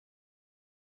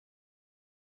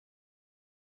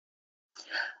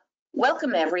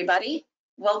Welcome, everybody.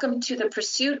 Welcome to the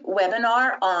Pursuit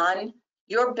webinar on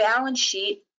your balance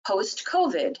sheet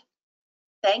post-COVID.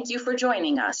 Thank you for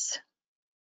joining us.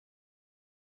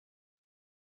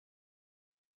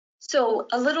 So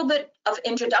a little bit of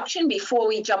introduction before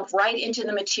we jump right into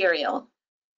the material.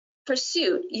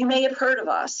 Pursuit, you may have heard of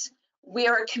us. We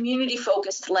are a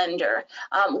community-focused lender.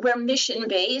 We're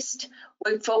mission-based.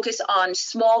 We focus on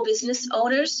small business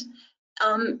owners,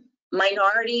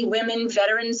 minority, women,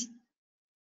 veterans,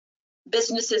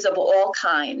 businesses of all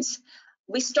kinds.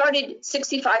 We started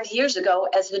 65 years ago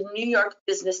as the New York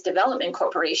Business Development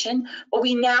Corporation, but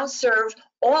we now serve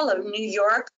all of New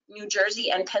York, New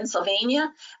Jersey, and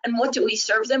Pennsylvania. And what do we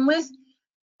serve them with?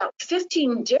 About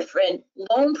 15 different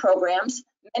loan programs,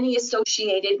 many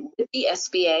associated with the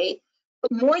SBA.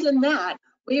 But more than that,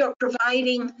 we are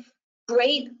providing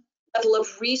great level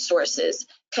of resources,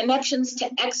 connections to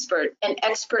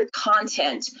expert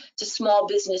content to small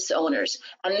business owners.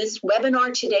 And this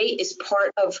webinar today is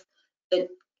part of the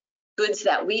goods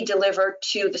that we deliver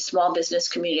to the small business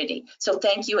community. So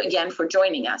thank you again for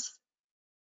joining us.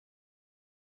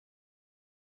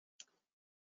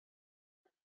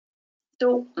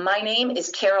 So my name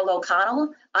is Carol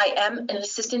O'Connell. I am an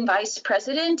assistant vice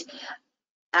president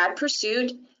at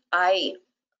Pursuit. I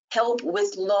help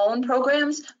with loan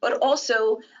programs, but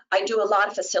also I do a lot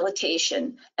of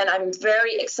facilitation. And I'm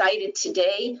very excited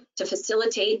today to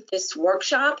facilitate this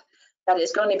workshop that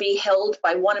is going to be held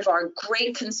by one of our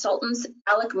great consultants,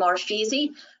 Alek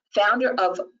Marfisi, founder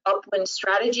of Upwind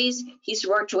Strategies. He's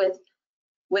worked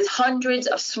with hundreds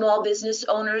of small business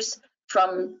owners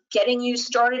from getting you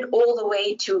started all the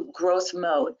way to growth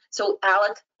mode. So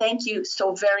Alek, thank you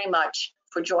so very much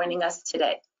for joining us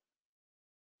today.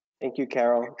 Thank you,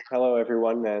 Carol. Hello,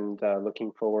 everyone, and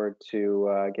looking forward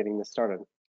to getting this started.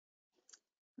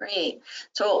 Great.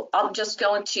 So I'm just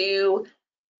going to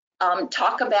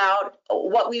talk about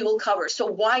what we will cover. So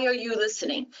why are you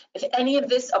listening? If any of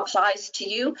this applies to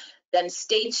you, then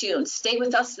stay tuned. Stay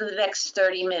with us in the next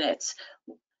 30 minutes.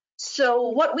 So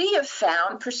what we have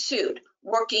found, Pursuit,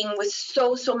 working with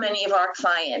so many of our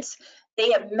clients,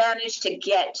 they have managed to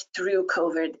get through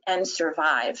COVID and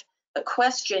survive. The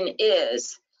question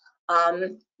is,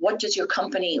 what does your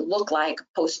company look like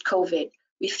post-COVID?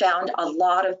 We found a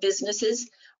lot of businesses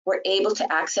were able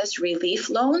to access relief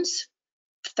loans,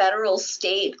 federal,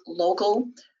 state, local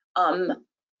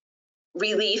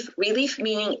relief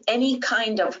meaning any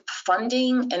kind of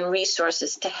funding and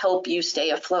resources to help you stay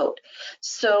afloat.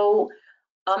 So,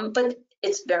 but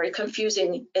it's very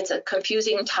confusing. It's a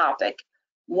confusing topic.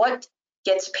 What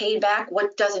gets paid back?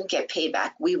 What doesn't get paid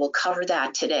back? We will cover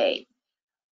that today.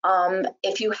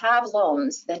 If you have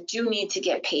loans that do need to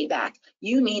get paid back,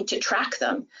 you need to track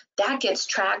them. That gets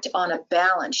tracked on a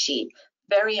balance sheet.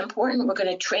 Very important. We're going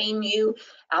to train you.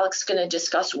 Alek's going to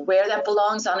discuss where that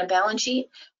belongs on a balance sheet,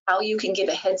 how you can give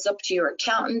a heads up to your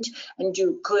accountant and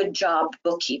do good job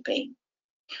bookkeeping.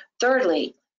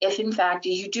 Thirdly, if in fact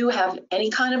you do have any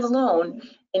kind of loan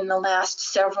in the last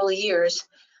several years,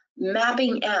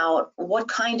 mapping out what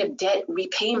kind of debt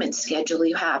repayment schedule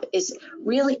you have is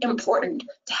really important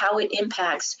to how it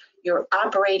impacts your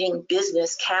operating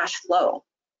business cash flow.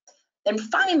 Then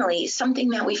finally, something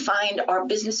that we find our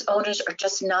business owners are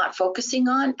just not focusing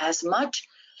on as much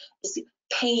is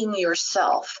paying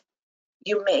yourself.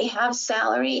 You may have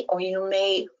salary or you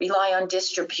may rely on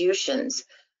distributions.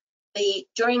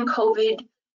 During COVID,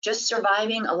 just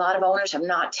surviving, a lot of owners have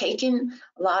not taken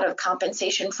a lot of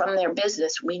compensation from their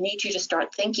business. We need you to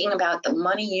start thinking about the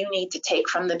money you need to take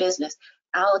from the business.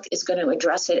 Alek is going to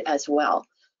address it as well.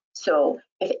 So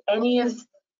if any of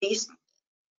these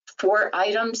 4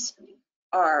 items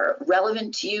are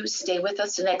relevant to you, stay with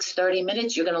us the next 30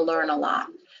 minutes. You're going to learn a lot.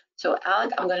 So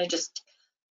Alek, I'm going to just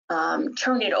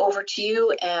turn it over to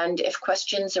you, and if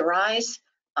questions arise,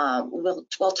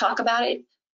 we'll talk about it.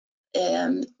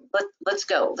 Let's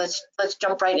go. Let's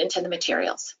jump right into the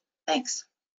materials. Thanks.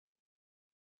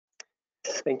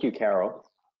 Thank you, Carol.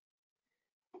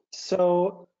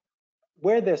 So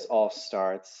where this all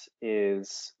starts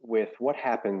is with what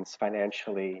happens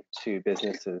financially to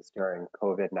businesses during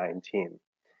COVID-19.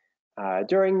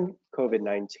 During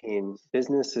COVID-19,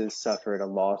 businesses suffered a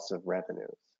loss of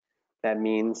revenues. That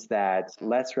means that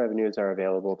less revenues are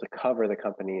available to cover the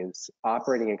company's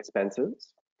operating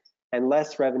expenses, and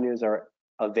less revenues are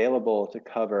available to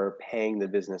cover paying the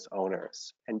business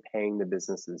owners and paying the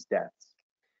business's debts.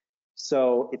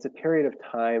 So it's a period of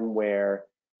time where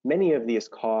many of these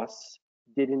costs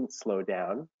didn't slow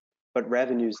down, but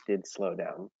revenues did slow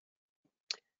down.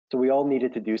 So we all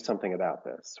needed to do something about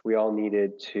this. We all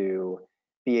needed to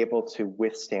be able to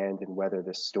withstand and weather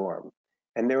this storm.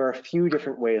 And there are a few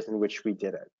different ways in which we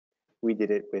did it. We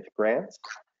did it with grants,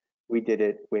 we did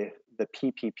it with the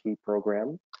PPP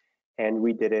program, and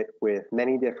we did it with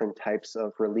many different types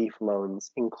of relief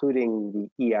loans, including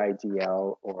the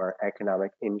EIDL or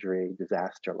Economic Injury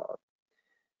Disaster Loan.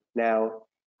 Now,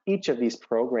 each of these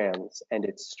programs and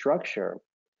its structure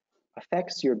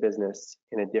affects your business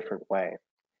in a different way.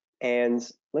 And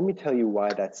let me tell you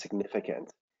why that's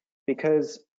significant.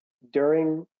 Because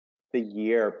during the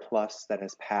year plus that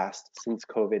has passed since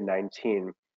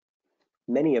COVID-19,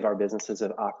 many of our businesses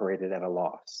have operated at a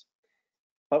loss.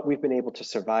 But we've been able to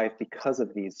survive because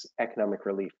of these economic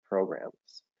relief programs.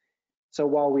 So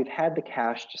while we've had the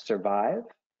cash to survive,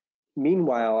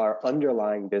 meanwhile, our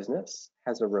underlying business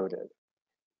has eroded.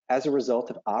 As a result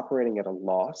of operating at a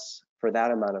loss for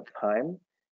that amount of time,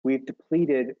 we've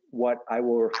depleted what I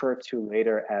will refer to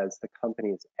later as the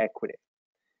company's equity.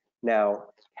 Now,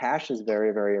 cash is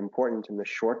very, very important in the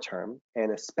short term,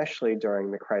 and especially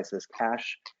during the crisis,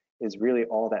 cash is really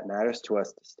all that matters to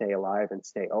us to stay alive and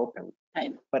stay open.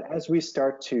 Right. But as we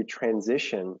start to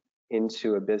transition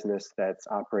into a business that's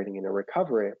operating in a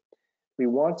recovery, we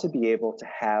want to be able to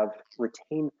have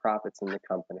retained profits in the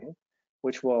company,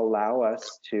 which will allow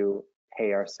us to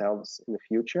pay ourselves in the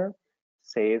future,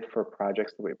 save for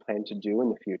projects that we plan to do in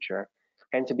the future,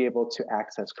 and to be able to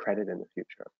access credit in the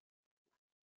future.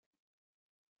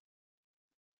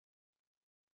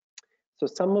 So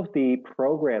some of the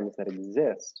programs that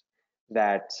exist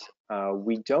that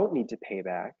we don't need to pay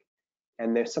back,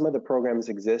 and there's some of the programs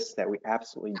exist that we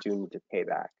absolutely do need to pay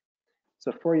back.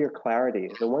 So for your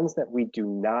clarity, the ones that we do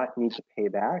not need to pay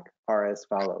back are as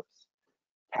follows: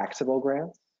 taxable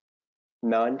grants,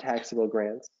 non-taxable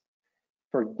grants,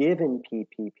 forgiven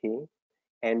PPP,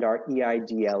 and our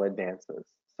EIDL advances.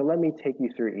 So let me take you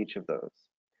through each of those.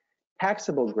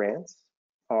 Taxable grants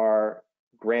are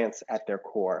grants at their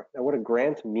core. And what a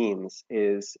grant means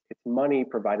is it's money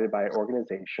provided by an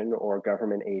organization or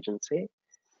government agency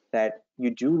that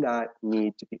you do not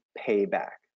need to pay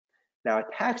back. Now, a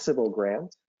taxable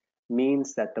grant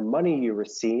means that the money you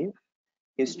receive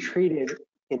is treated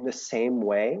in the same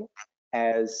way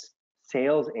as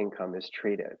sales income is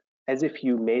treated, as if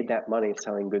you made that money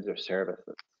selling goods or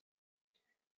services.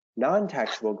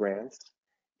 Non-taxable grants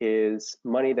is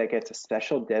money that gets a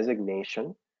special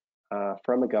designation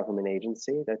from a government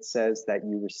agency that says that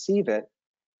you receive it,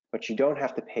 but you don't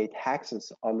have to pay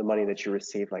taxes on the money that you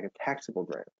receive like a taxable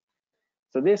grant.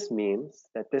 So this means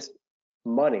that this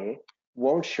money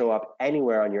won't show up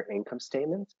anywhere on your income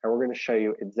statement, and we're going to show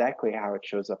you exactly how it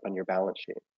shows up on your balance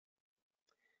sheet.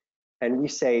 And we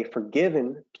say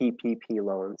forgiven PPP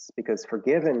loans because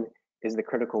forgiven is the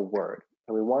critical word.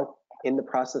 And we want, in the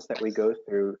process that we go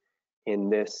through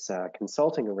in this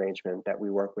consulting arrangement that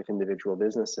we work with individual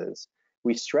businesses,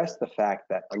 we stress the fact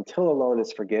that until a loan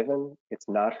is forgiven, it's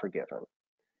not forgiven.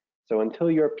 So until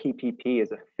your PPP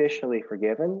is officially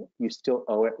forgiven, you still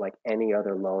owe it like any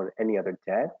other loan, any other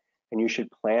debt, and you should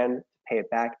plan to pay it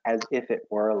back as if it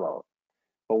were a loan.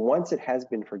 But once it has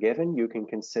been forgiven, you can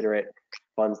consider it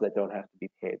funds that don't have to be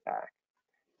paid back.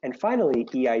 And finally,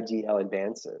 EIDL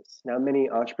advances. Now, many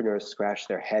entrepreneurs scratch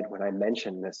their head when I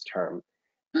mention this term,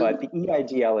 but the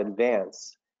EIDL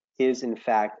advance is in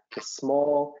fact the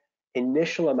small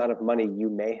initial amount of money you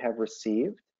may have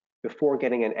received before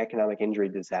getting an economic injury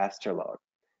disaster loan.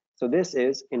 So this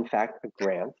is in fact a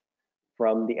grant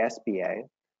from the SBA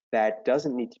that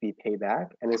doesn't need to be paid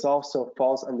back and is also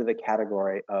falls under the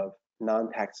category of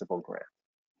non-taxable grant.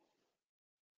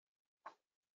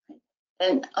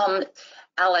 And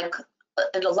Alek,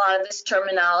 in a lot of this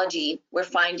terminology, we're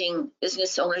finding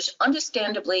business owners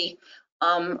understandably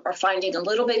are finding a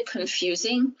little bit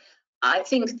confusing. I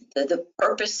think the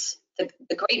purpose,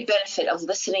 the great benefit of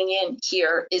listening in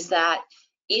here is that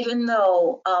even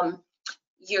though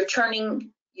you're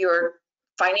turning your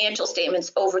financial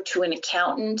statements over to an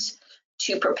accountant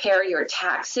to prepare your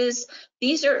taxes,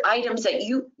 these are items that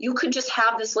you could just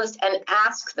have this list and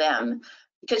ask them,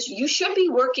 because you should be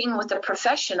working with a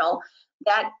professional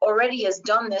that already has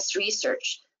done this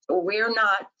research. So we're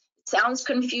not, it sounds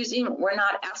confusing, we're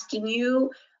not asking you,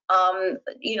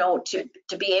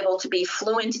 to be able to be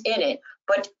fluent in it,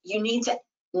 but you need to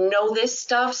know this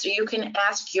stuff so you can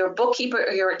ask your bookkeeper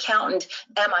or your accountant,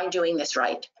 am I doing this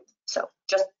right? So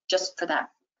just for that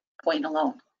point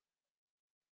alone.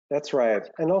 That's right.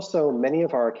 And also many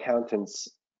of our accountants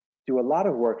do a lot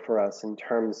of work for us in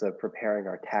terms of preparing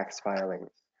our tax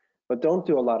filings, but don't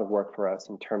do a lot of work for us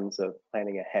in terms of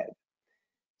planning ahead.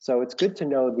 So it's good to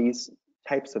know these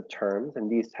types of terms and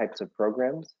these types of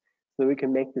programs so that we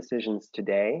can make decisions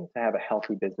today to have a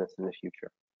healthy business in the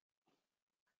future.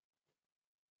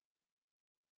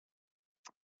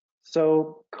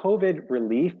 So COVID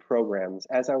relief programs,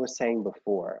 as I was saying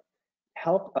before,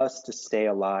 help us to stay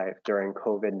alive during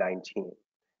COVID-19.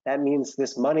 That means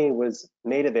this money was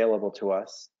made available to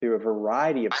us through a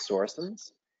variety of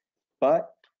sources,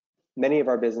 but many of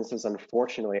our businesses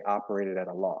unfortunately operated at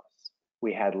a loss.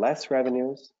 We had less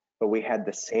revenues, but we had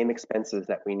the same expenses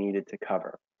that we needed to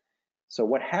cover. So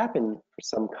what happened for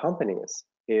some companies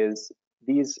is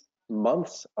these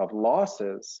months of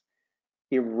losses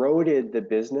eroded the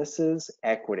business's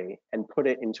equity and put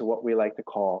it into what we like to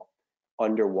call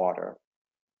underwater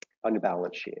on the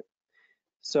balance sheet.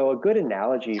 So a good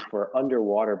analogy for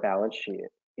underwater balance sheet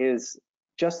is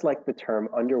just like the term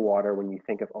underwater when you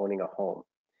think of owning a home.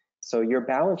 So your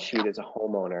balance sheet as a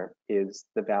homeowner is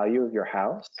the value of your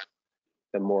house,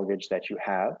 the mortgage that you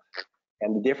have,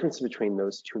 and the difference between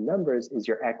those two numbers is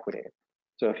your equity.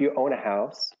 So if you own a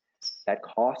house that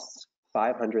costs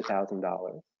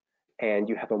 $500,000 and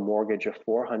you have a mortgage of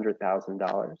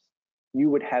 $400,000, you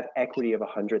would have equity of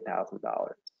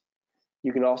 $100,000.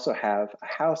 You can also have a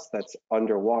house that's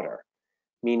underwater,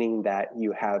 meaning that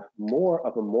you have more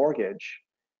of a mortgage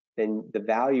than the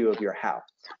value of your house.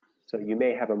 So you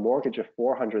may have a mortgage of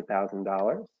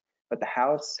 $400,000, but the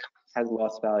house has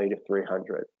lost value to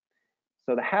 $300,000.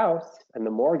 So the house and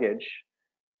the mortgage,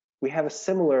 we have a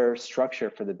similar structure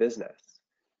for the business.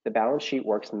 The balance sheet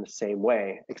works in the same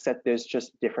way, except there's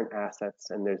just different assets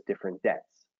and there's different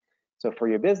debts. So for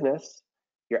your business,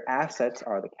 your assets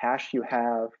are the cash you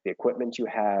have, the equipment you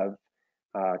have,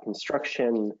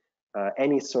 construction,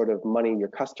 any sort of money your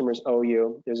customers owe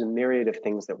you. There's a myriad of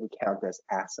things that we count as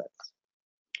assets.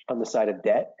 On the side of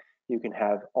debt, you can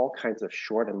have all kinds of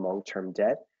short and long-term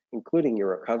debt, including your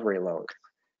recovery loans.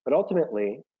 But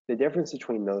ultimately, the difference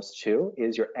between those two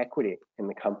is your equity in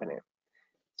the company.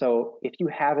 So if you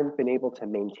haven't been able to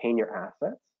maintain your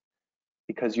assets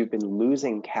because you've been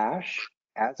losing cash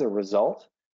as a result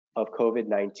of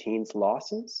COVID-19's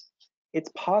losses, it's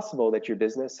possible that your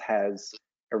business has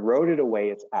eroded away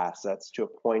its assets to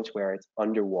a point where it's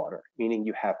underwater, meaning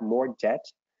you have more debt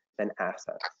than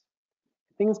assets.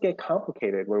 Things get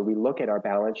complicated when we look at our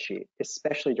balance sheet,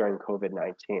 especially during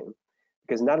COVID-19,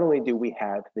 because not only do we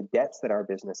have the debts that our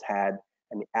business had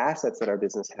and the assets that our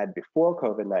business had before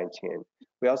COVID-19,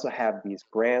 we also have these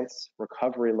grants,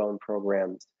 recovery loan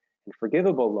programs, and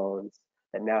forgivable loans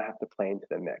that now have to play into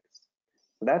the mix.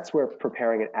 So that's where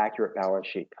preparing an accurate balance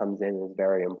sheet comes in and is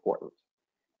very important.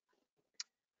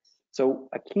 So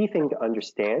a key thing to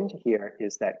understand here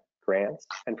is that grants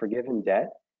and forgiven debt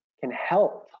can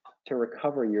help to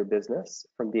recover your business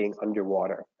from being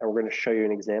underwater. And we're going to show you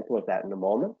an example of that in a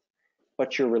moment.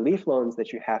 But your relief loans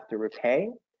that you have to repay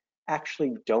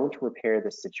actually don't repair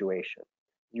the situation.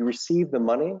 You receive the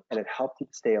money and it helped you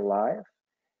to stay alive,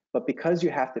 but because you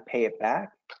have to pay it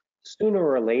back, sooner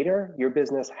or later, your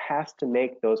business has to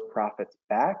make those profits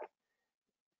back.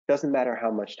 Doesn't matter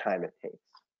how much time it takes.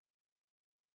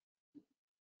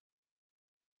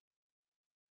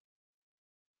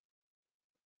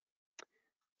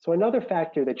 So another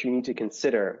factor that you need to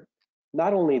consider,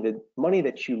 not only the money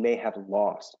that you may have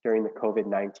lost during the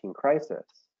COVID-19 crisis,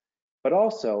 but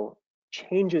also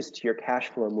changes to your cash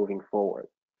flow moving forward.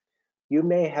 You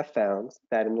may have found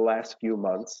that in the last few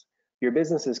months, your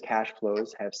business's cash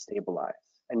flows have stabilized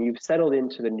and you've settled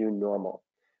into the new normal,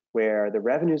 where the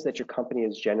revenues that your company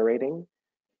is generating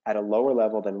at a lower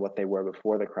level than what they were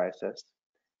before the crisis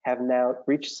have now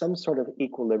reached some sort of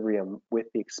equilibrium with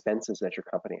the expenses that your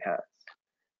company has.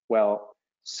 Well,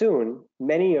 soon,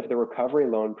 many of the recovery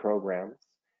loan programs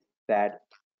that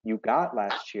you got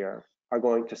last year are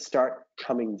going to start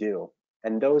coming due.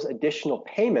 And those additional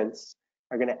payments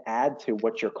are going to add to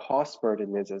what your cost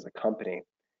burden is as a company.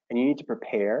 And you need to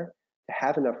prepare to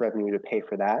have enough revenue to pay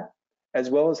for that, as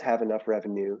well as have enough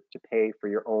revenue to pay for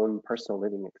your own personal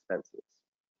living expenses.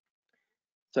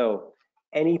 So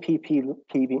any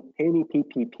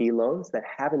PPP loans that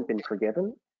haven't been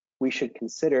forgiven, we should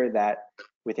consider that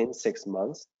within 6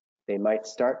 months, they might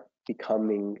start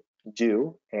becoming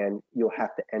due and you'll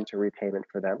have to enter repayment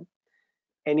for them.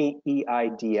 Any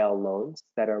EIDL loans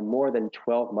that are more than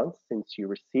 12 months since you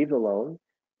received the loan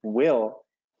will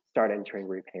start entering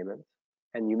repayment,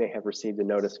 and you may have received a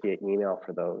notice via email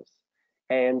for those.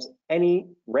 And any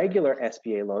regular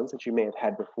SBA loans that you may have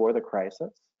had before the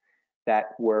crisis that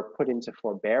were put into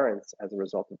forbearance as a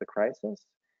result of the crisis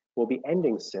will be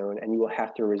ending soon, and you will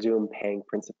have to resume paying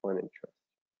principal and interest.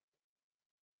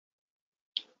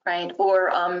 Right,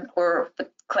 or for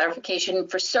clarification,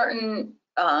 for certain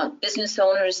business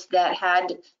owners that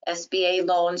had SBA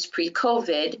loans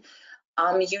pre-COVID,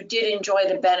 you did enjoy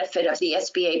the benefit of the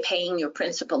SBA paying your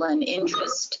principal and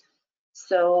interest.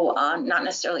 So not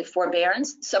necessarily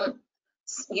forbearance.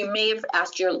 You may have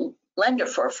asked your lender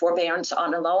for a forbearance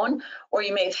on a loan, or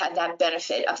you may have had that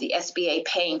benefit of the SBA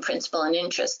paying principal and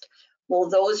interest. Well,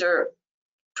 those are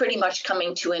pretty much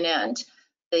coming to an end.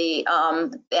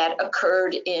 That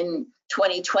occurred in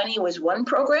 2020 was one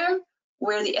program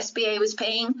where the SBA was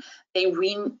paying. They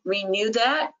renewed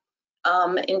that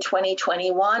in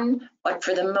 2021, but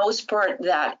for the most part,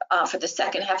 that for the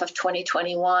second half of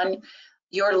 2021,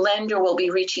 your lender will be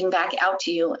reaching back out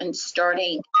to you and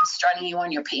starting you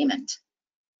on your payment.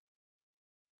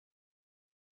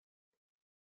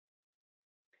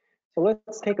 So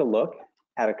let's take a look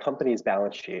at a company's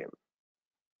balance sheet.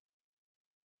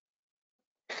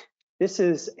 This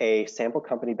is a sample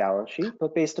company balance sheet,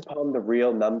 but based upon the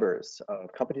real numbers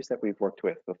of companies that we've worked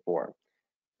with before.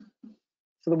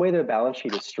 So the way the balance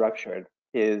sheet is structured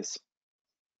is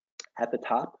at the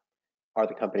top are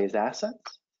the company's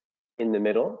assets, in the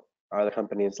middle are the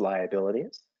company's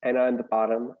liabilities, and on the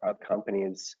bottom are the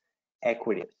company's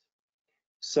equities.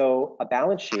 So a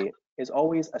balance sheet is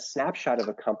always a snapshot of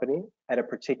a company at a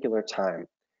particular time.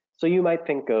 So you might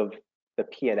think of the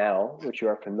P&L, which you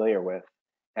are familiar with,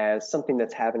 as something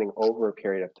that's happening over a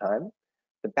period of time.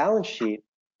 The balance sheet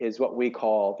is what we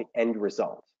call the end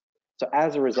result. So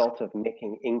as a result of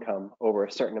making income over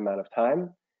a certain amount of time,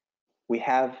 we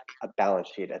have a balance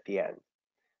sheet at the end.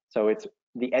 So it's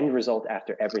the end result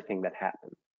after everything that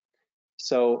happened.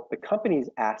 So the company's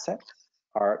assets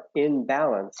are in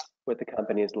balance with the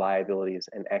company's liabilities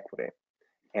and equity.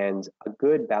 And a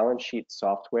good balance sheet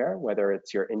software, whether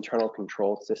it's your internal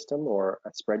control system or a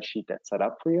spreadsheet that's set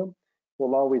up for you,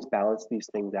 will always balance these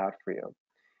things out for you.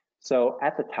 So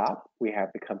at the top, we have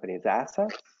the company's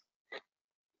assets.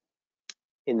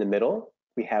 In the middle,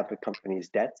 we have the company's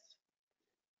debts.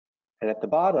 And at the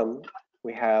bottom,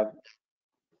 we have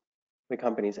the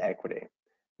company's equity.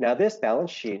 Now, this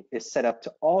balance sheet is set up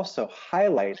to also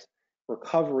highlight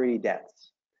recovery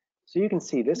debts. So you can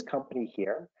see this company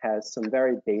here has some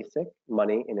very basic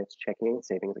money in its checking and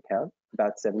savings account,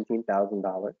 about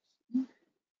 $17,000.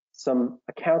 Some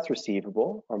accounts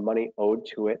receivable or money owed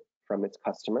to it from its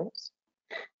customers,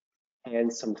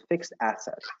 and some fixed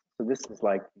assets. So this is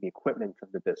like the equipment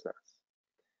of the business.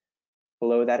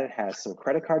 Below that, it has some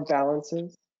credit card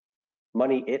balances,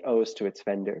 money it owes to its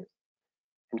vendors,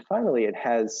 and finally, it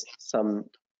has some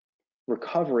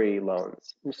recovery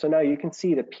loans. And so now you can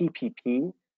see the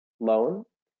PPP loan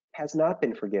has not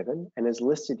been forgiven and is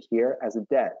listed here as a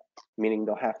debt, meaning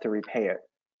they'll have to repay it.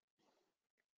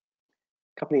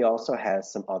 The company also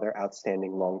has some other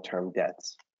outstanding long-term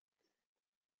debts.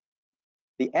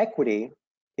 The equity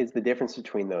is the difference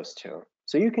between those two.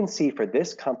 So you can see for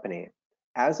this company,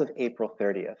 as of April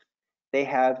 30th, they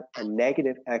have a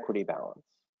negative equity balance.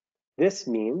 This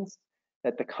means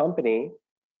that the company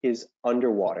is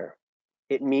underwater.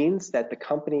 It means that the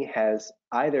company has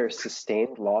either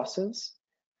sustained losses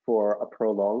for a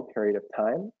prolonged period of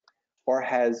time or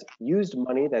has used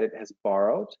money that it has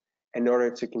borrowed in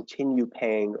order to continue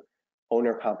paying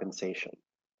owner compensation.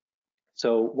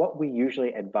 So what we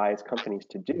usually advise companies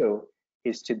to do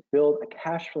is to build a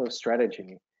cash flow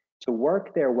strategy to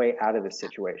work their way out of the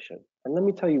situation. And let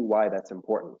me tell you why that's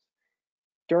important.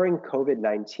 During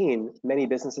COVID-19, many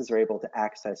businesses are able to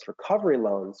access recovery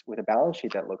loans with a balance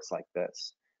sheet that looks like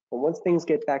this. But once things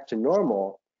get back to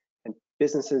normal and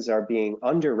businesses are being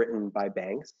underwritten by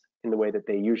banks in the way that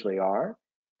they usually are,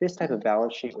 this type of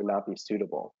balance sheet would not be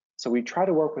suitable. So we try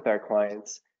to work with our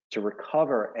clients to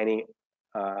recover any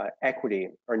equity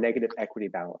or negative equity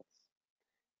balance.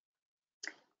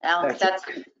 Alek,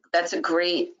 that's a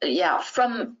great, yeah,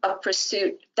 from a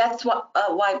Pursuit, that's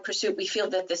why Pursuit, we feel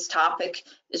that this topic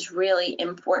is really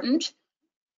important.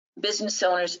 Business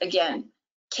owners, again,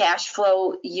 cash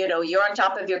flow, you're on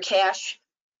top of your cash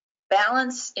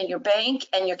balance in your bank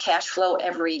and your cash flow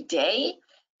every day.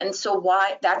 And so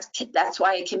that's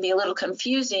why it can be a little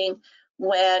confusing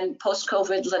when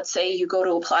post-COVID, let's say you go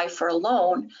to apply for a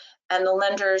loan and the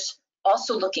lender's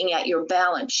also looking at your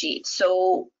balance sheet.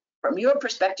 So from your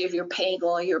perspective, you're paying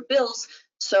all your bills,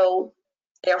 so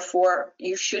therefore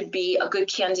you should be a good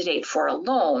candidate for a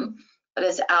loan. But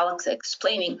as Alek's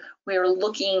explaining,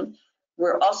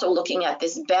 we're also looking at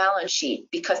this balance sheet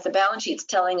because the balance sheet's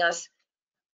telling us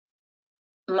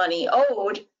money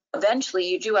owed, eventually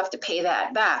you do have to pay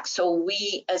that back. So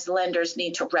we as lenders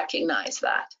need to recognize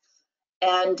that.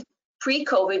 And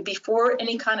pre-COVID, before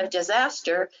any kind of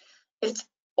disaster, if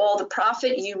all the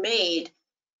profit you made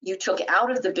you took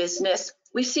out of the business.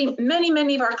 We've seen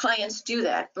many of our clients do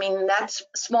that. I mean, that's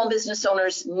small business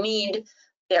owners need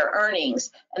their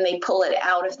earnings and they pull it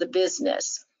out of the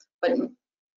business. But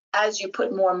as you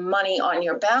put more money on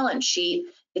your balance sheet,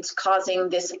 it's causing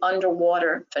this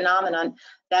underwater phenomenon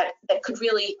that could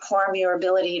really harm your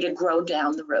ability to grow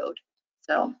down the road.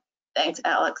 So thanks,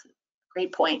 Alex.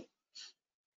 Great point.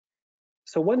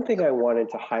 So one thing I wanted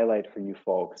to highlight for you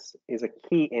folks is a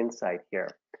key insight here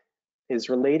is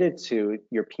related to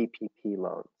your PPP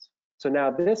loans. So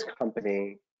now this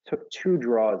company took 2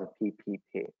 draws of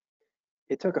PPP.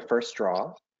 It took a first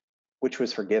draw, which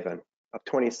was forgiven, of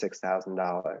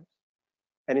 $26,000.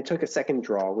 And it took a second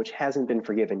draw, which hasn't been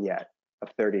forgiven yet, of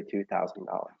 $32,000.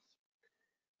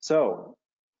 So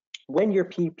when your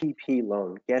PPP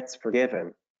loan gets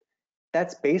forgiven,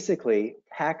 that's basically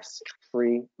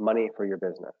tax-free money for your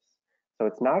business. So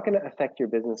it's not going to affect your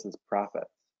business's profits,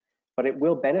 but it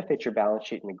will benefit your balance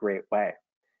sheet in a great way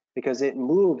because it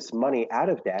moves money out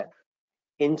of debt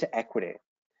into equity.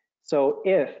 So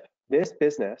if this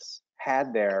business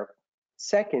had their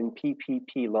second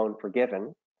PPP loan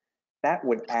forgiven, that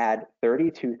would add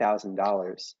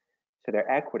 $32,000 to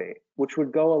their equity, which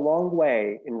would go a long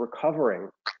way in recovering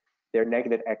their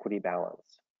negative equity balance.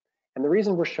 And the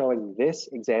reason we're showing this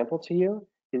example to you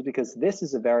is because this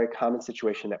is a very common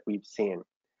situation that we've seen.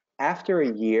 After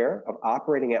a year of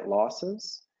operating at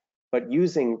losses, but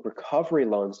using recovery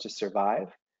loans to survive,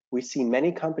 we see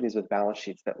many companies with balance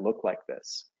sheets that look like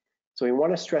this. So we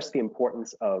want to stress the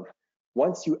importance of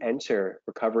once you enter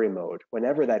recovery mode,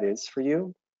 whenever that is for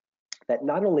you, that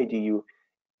not only do you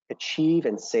achieve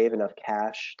and save enough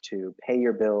cash to pay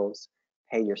your bills,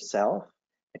 pay yourself,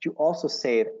 but you also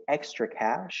save extra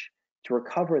cash to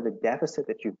recover the deficit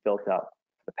that you've built up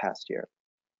for the past year.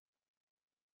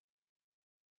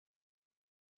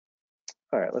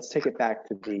 All right, let's take it back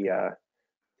to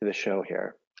the show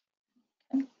here.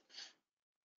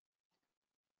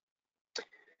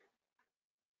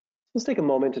 Let's take a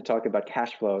moment to talk about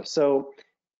cash flow. So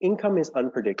income is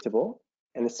unpredictable,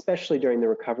 and especially during the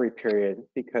recovery period,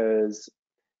 because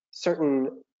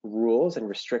certain rules and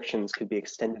restrictions could be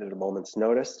extended at a moment's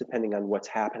notice, depending on what's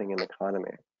happening in the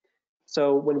economy.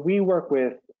 So when we work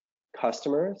with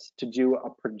customers to do a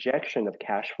projection of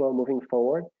cash flow moving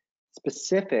forward,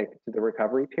 specific to the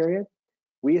recovery period,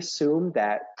 we assume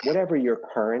that whatever your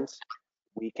current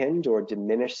weakened or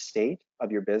diminished state of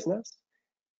your business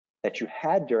that you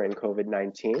had during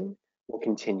COVID-19 will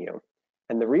continue.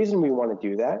 And the reason we want to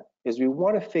do that is we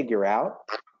want to figure out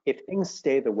if things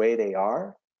stay the way they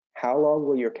are, how long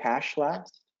will your cash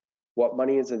last, what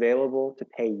money is available to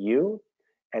pay you,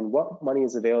 and what money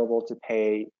is available to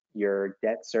pay your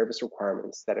debt service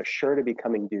requirements that are sure to be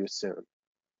coming due soon.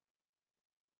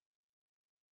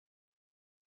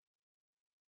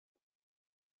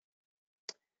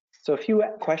 So a few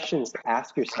questions to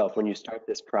ask yourself when you start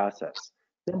this process.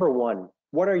 Number one,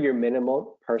 what are your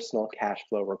minimal personal cash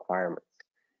flow requirements?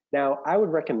 Now, I would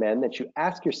recommend that you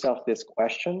ask yourself this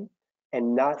question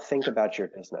and not think about your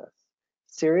business.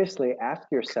 Seriously, ask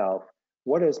yourself,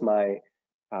 what is my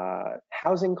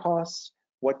housing costs?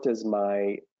 What does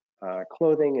my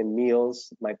clothing and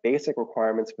meals, my basic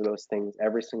requirements for those things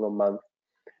every single month?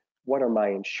 What are my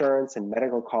insurance and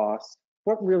medical costs?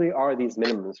 What really are these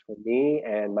minimums for me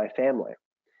and my family?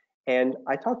 And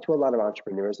I talk to a lot of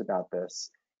entrepreneurs about this,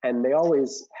 and they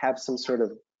always have some sort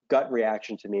of gut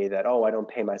reaction to me that, oh, I don't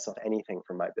pay myself anything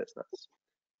for my business.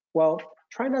 Well,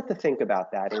 try not to think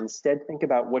about that. Instead, think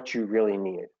about what you really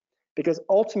need. Because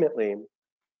ultimately,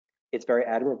 it's very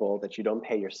admirable that you don't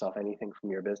pay yourself anything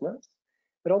from your business.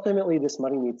 But ultimately, this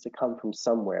money needs to come from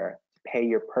somewhere to pay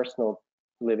your personal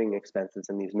living expenses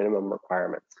and these minimum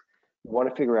requirements. You want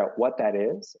to figure out what that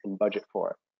is and budget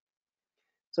for it.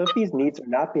 So if these needs are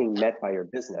not being met by your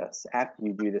business after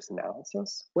you do this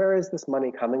analysis, where is this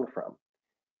money coming from?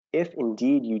 If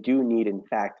indeed you do need, in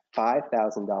fact,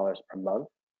 $5,000 per month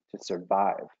to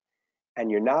survive, and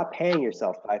you're not paying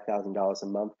yourself $5,000 a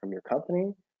month from your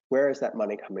company, where is that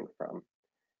money coming from?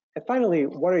 And finally,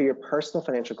 what are your personal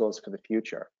financial goals for the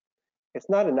future? It's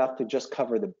not enough to just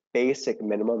cover the basic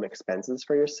minimum expenses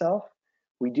for yourself.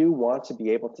 We do want to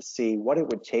be able to see what it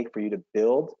would take for you to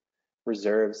build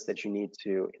reserves that you need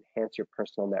to enhance your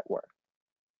personal net worth.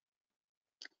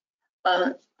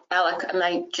 Alec, I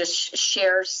might just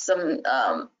share some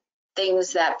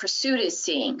things that Pursuit is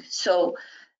seeing. So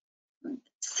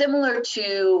similar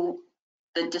to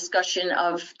the discussion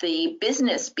of the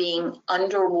business being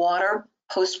underwater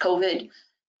post-COVID,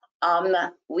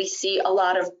 we see a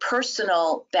lot of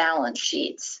personal balance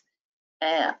sheets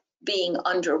being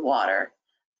underwater.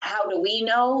 How do we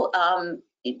know?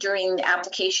 During the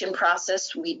application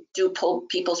process, we do pull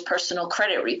people's personal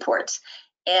credit reports,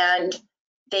 and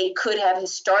they could have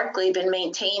historically been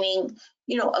maintaining,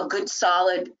 a good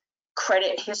solid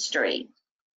credit history.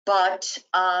 but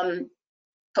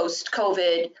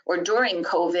post-COVID or during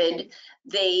COVID,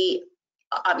 they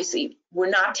obviously were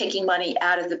not taking money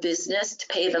out of the business to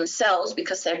pay themselves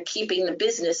because they're keeping the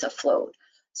business afloat.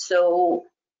 So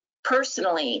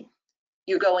personally,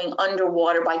 you're going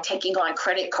underwater by taking on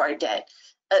credit card debt.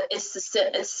 It's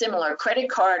similar.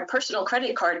 Personal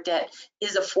credit card debt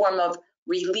is a form of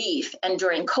relief. And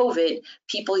during COVID,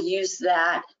 people used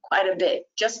that quite a bit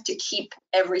just to keep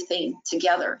everything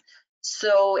together.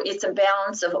 So it's a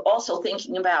balance of also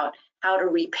thinking about how to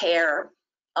repair.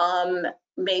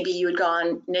 Maybe you had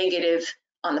gone negative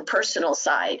on the personal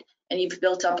side and you've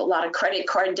built up a lot of credit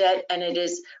card debt, and it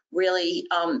is really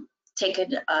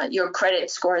your credit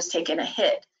score has taken a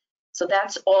hit. So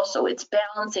that's also, it's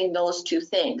balancing those two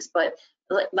things. But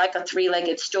like a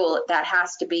three-legged stool, that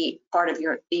has to be part of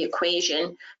the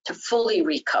equation to fully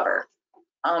recover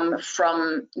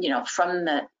from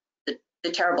the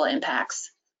terrible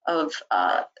impacts of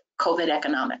COVID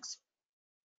economics.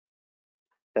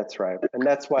 That's right. And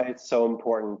that's why it's so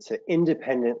important to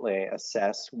independently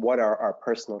assess what are our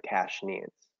personal cash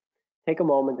needs. Take a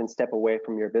moment and step away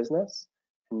from your business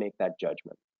and make that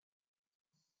judgment.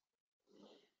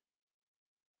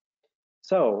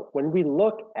 So when we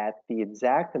look at the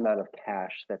exact amount of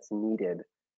cash that's needed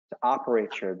to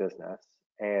operate your business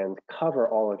and cover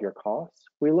all of your costs,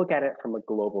 we look at it from a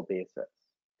global basis.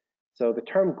 So the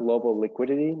term global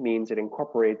liquidity means it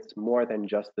incorporates more than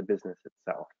just the business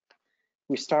itself.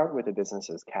 We start with the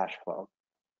business's cash flow.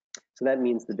 So that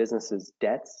means the business's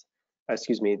that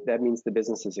means the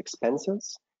business's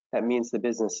expenses, that means the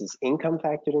business's income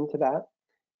factored into that,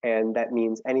 and that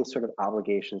means any sort of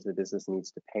obligations the business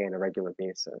needs to pay on a regular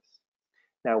basis.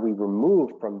 Now we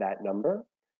remove from that number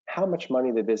how much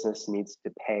money the business needs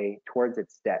to pay towards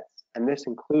its debts, and this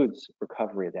includes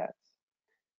recovery debts.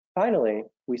 Finally,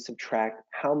 we subtract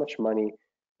how much money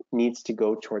needs to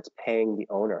go towards paying the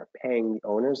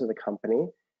owners of the company.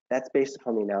 That's based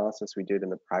upon the analysis we did in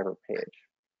the prior page.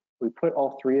 We put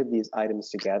all three of these items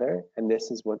together, and this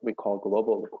is what we call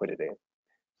global liquidity.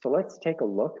 So let's take a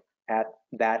look at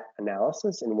that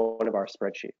analysis in one of our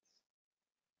spreadsheets.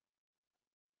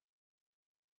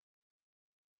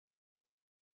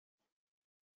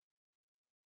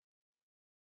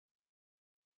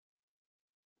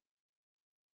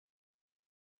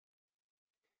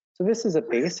 So this is a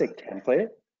basic template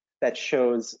that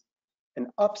shows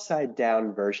an upside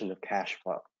down version of cash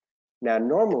flow. Now,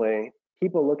 normally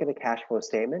people look at a cash flow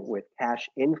statement with cash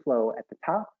inflow at the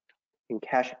top and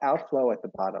cash outflow at the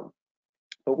bottom,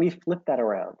 but we flip that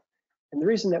around. And the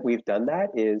reason that we've done that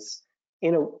is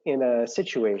in a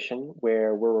situation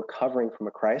where we're recovering from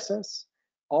a crisis,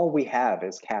 all we have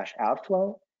is cash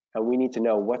outflow, and we need to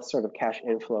know what sort of cash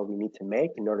inflow we need to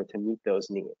make in order to meet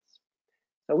those needs.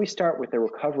 So we start with the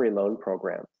recovery loan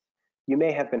program. You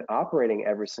may have been operating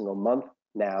every single month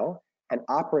now and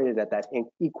operated at that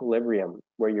equilibrium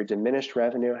where your diminished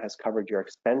revenue has covered your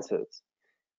expenses.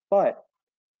 But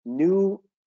new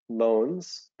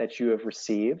loans that you have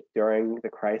received during the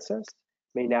crisis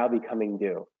may now be coming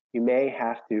due. You may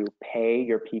have to pay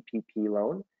your PPP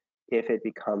loan if it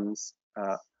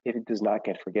does not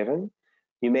get forgiven.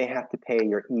 You may have to pay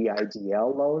your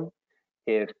EIDL loan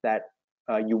if that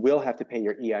you will have to pay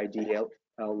your EIDL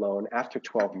loan after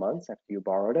 12 months after you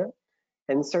borrowed it,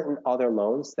 and certain other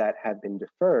loans that have been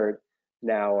deferred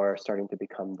now are starting to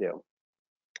become due.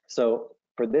 So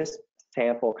for this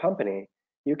sample company,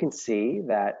 you can see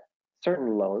that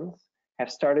certain loans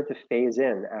have started to phase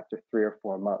in after 3 or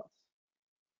 4 months.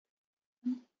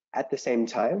 At the same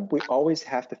time, we always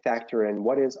have to factor in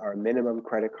what is our minimum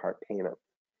credit card payment.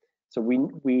 So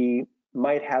we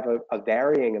might have a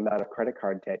varying amount of credit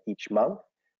card debt each month,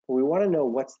 but we want to know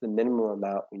what's the minimum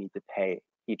amount we need to pay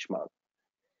each month.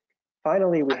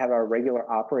 Finally, we have our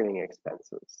regular operating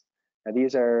expenses. Now,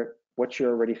 these are what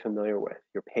you're already familiar with: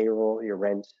 your payroll, your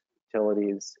rent,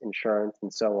 utilities, insurance,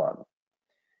 and so on.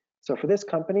 So for this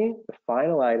company, the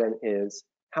final item is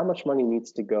how much money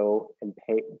needs to go and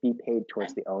be paid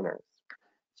towards the owners.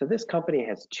 So this company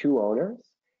has 2 owners,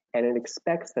 and it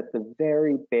expects that the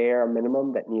very bare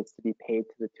minimum that needs to be paid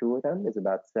to the 2 of them is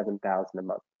about $7,000 a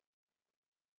month.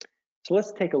 So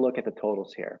let's take a look at the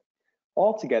totals here.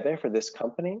 Altogether for this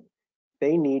company,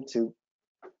 they need to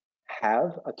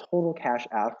have a total cash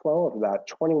outflow of about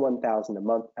 $21,000 a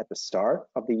month at the start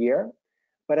of the year.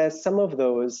 But as some of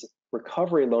those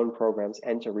recovery loan programs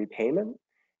enter repayment,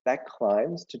 that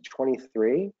climbs to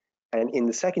 23, and in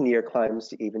the second year climbs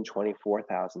to even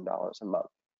 $24,000 a month.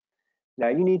 Now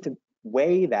you need to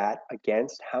weigh that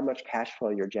against how much cash flow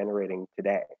you're generating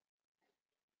today.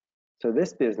 So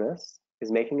this business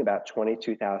is making about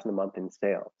 $22,000 a month in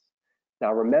sales.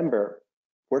 Now remember,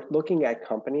 we're looking at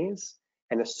companies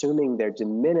and assuming their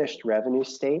diminished revenue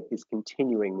state is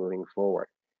continuing moving forward,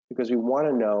 because we want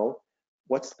to know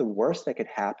what's the worst that could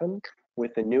happen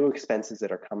with the new expenses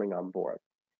that are coming on board.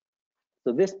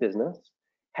 So this business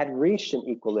had reached an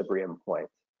equilibrium point.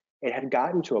 It had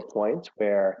gotten to a point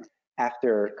where,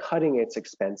 after cutting its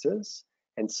expenses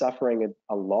and suffering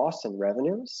a loss in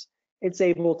revenues, it's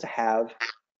able to have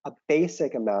a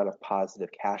basic amount of positive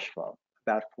cash flow,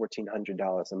 about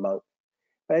 $1,400 a month.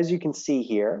 But as you can see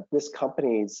here, this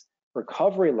company's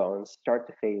recovery loans start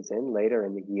to phase in later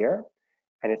in the year,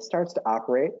 and it starts to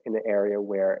operate in an area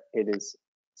where it is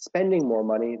spending more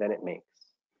money than it makes.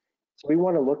 So we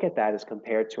want to look at that as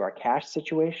compared to our cash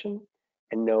situation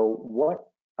and know what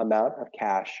amount of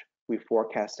cash we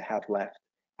forecast to have left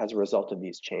as a result of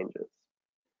these changes.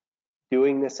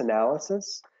 Doing this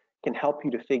analysis can help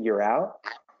you to figure out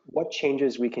what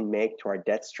changes we can make to our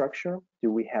debt structure.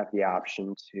 Do we have the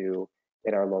option to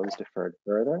get our loans deferred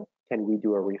further? Can we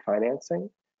do a refinancing?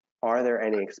 Are there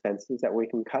any expenses that we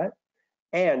can cut?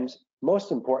 And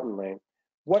most importantly,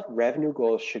 what revenue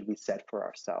goals should we set for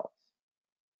ourselves?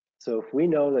 So if we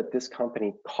know that this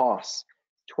company costs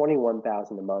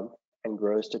 $21,000 a month and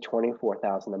grows to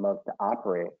 $24,000 a month to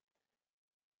operate,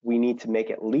 we need to make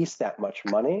at least that much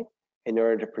money in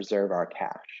order to preserve our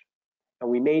cash. And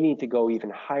we may need to go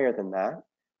even higher than that,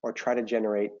 or try to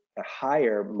generate a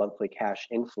higher monthly cash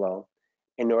inflow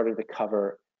in order to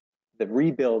cover the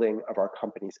rebuilding of our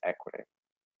company's equity.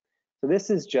 So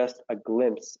this is just a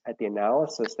glimpse at the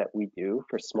analysis that we do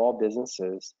for small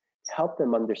businesses to help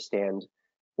them understand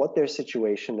what their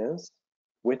situation is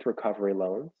with recovery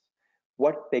loans,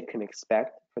 what they can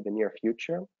expect for the near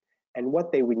future, and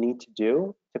what they would need to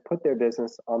do to put their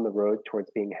business on the road towards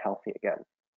being healthy again.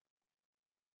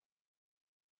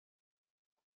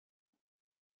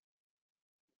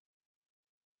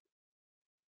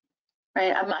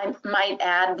 Right. I might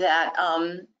add that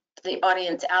the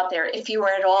audience out there, if you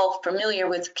are at all familiar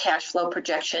with cash flow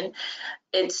projection,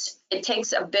 it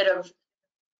takes a bit of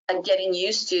getting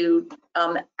used to.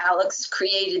 Alex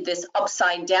created this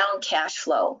upside down cash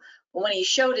flow. When he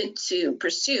showed it to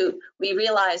Pursuit, we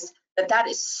realized that that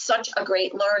is such a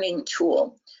great learning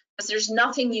tool, because there's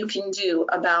nothing you can do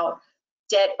about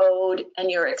debt owed and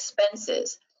your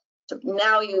expenses. So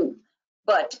now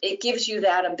but it gives you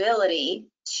that ability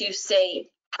to say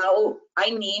how I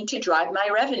need to drive my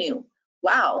revenue.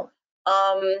 Wow.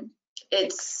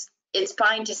 It's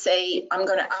fine to say I'm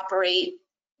going to operate,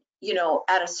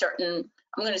 at a certain,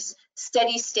 I'm going to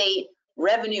steady state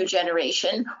revenue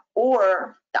generation,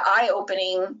 or the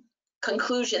eye-opening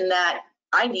conclusion that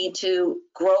I need to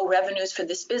grow revenues for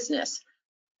this business.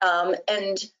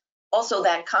 And also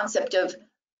that concept of,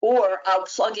 or I'll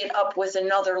plug it up with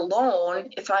another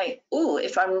loan if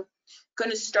I'm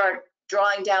going to start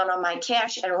drawing down on my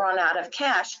cash and run out of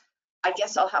cash, I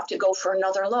guess I'll have to go for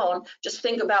another loan. Just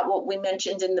think about what we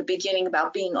mentioned in the beginning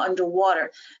about being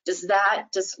underwater. Does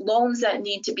loans that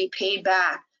need to be paid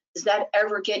back, does that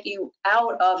ever get you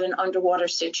out of an underwater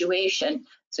situation?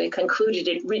 So he concluded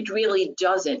it really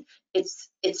doesn't. It's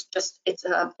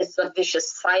a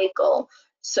vicious cycle.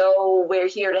 So we're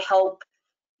here to help,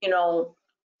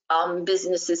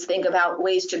 businesses think about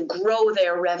ways to grow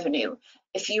their revenue.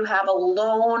 If you have a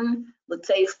loan, let's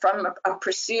say from a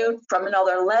Pursuit from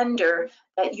another lender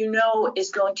that is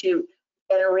going to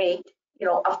generate,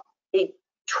 a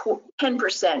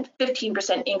 10%,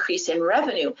 15% increase in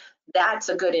revenue, that's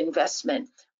a good investment.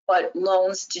 But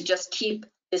loans to just keep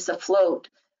this afloat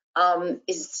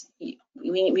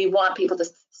we want people to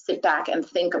sit back and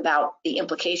think about the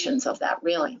implications of that,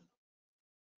 really.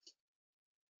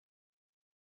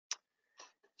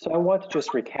 So I want to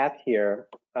just recap here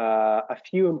a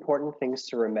few important things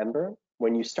to remember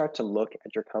when you start to look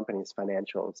at your company's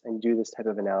financials and do this type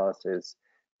of analysis.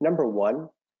 Number one,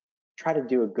 try to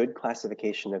do a good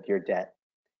classification of your debt.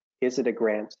 Is it a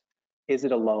grant? Is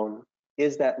it a loan?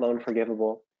 Is that loan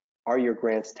forgivable? Are your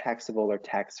grants taxable or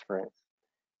tax-free?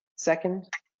 Second,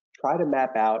 try to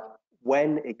map out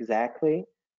when exactly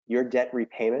your debt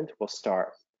repayment will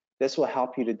start. This will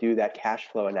help you to do that cash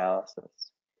flow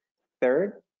analysis.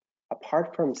 Third,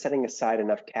 apart from setting aside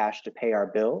enough cash to pay our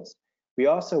bills, we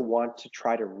also want to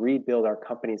try to rebuild our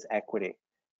company's equity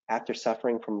after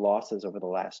suffering from losses over the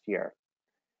last year.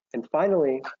 And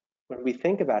finally, when we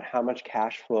think about how much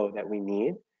cash flow that we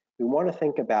need, we want to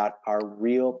think about our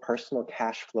real personal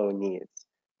cash flow needs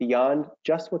beyond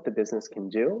just what the business can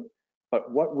do,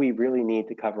 but what we really need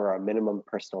to cover our minimum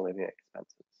personal living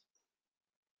expenses.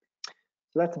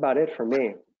 So that's about it for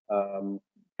me.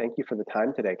 Thank you for the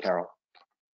time today, Carol.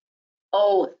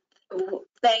 Oh,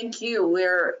 Thank you.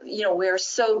 We're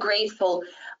so grateful.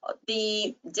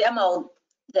 The demo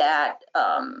that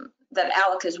that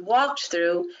Alek has walked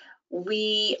through,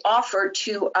 we offer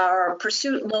to our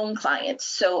Pursuit loan clients.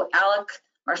 So Alek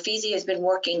Marfisi has been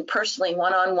working personally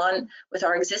one-on-one with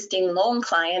our existing loan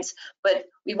clients, but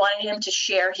we wanted him to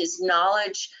share his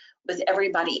knowledge with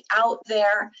everybody out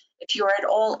there. If you're at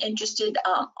all interested,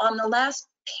 on the last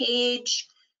page,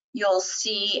 you'll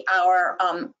see our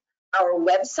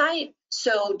website.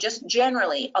 So just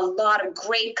generally, a lot of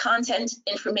great content,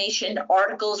 information,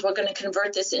 articles. We're going to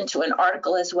convert this into an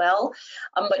article as well.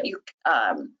 But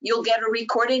you'll get a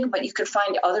recording, but you could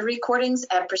find other recordings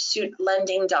at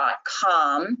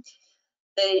pursuitlending.com.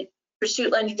 The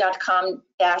pursuitlending.com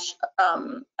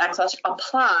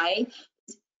 /apply.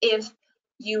 If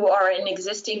you are an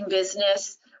existing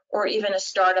business or even a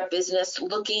startup business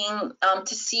looking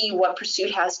to see what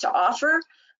Pursuit has to offer,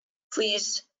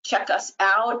 please check us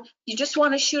out. You just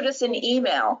want to shoot us an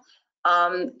email,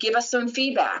 give us some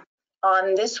feedback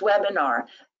on this webinar.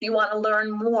 If you want to learn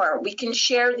more, we can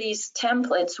share these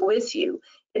templates with you.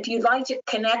 If you'd like to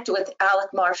connect with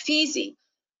Alek Marfisi,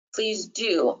 please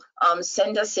do.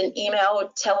 Send us an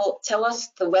email, tell us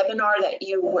the webinar that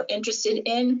you were interested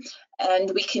in,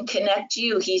 and we can connect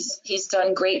you. He's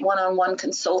done great one-on-one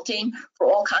consulting for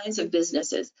all kinds of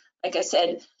businesses. Like I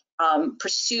said,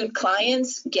 Pursued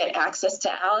clients get access to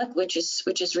Alek, which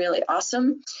is really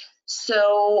awesome.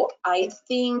 So I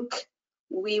think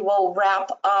we will wrap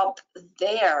up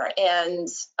there. And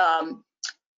it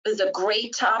was a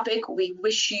great topic. We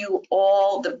wish you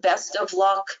all the best of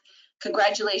luck.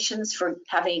 Congratulations for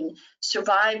having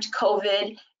survived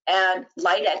COVID and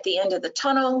light at the end of the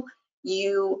tunnel.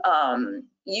 You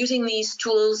using these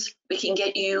tools, we can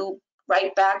get you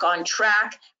right back on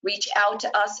track. Reach out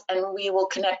to us and we will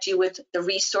connect you with the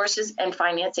resources and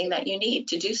financing that you need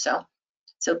to do so.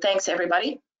 So thanks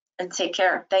everybody and take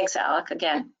care. Thanks Alek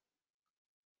again.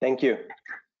 Thank you.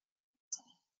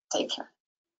 Take care.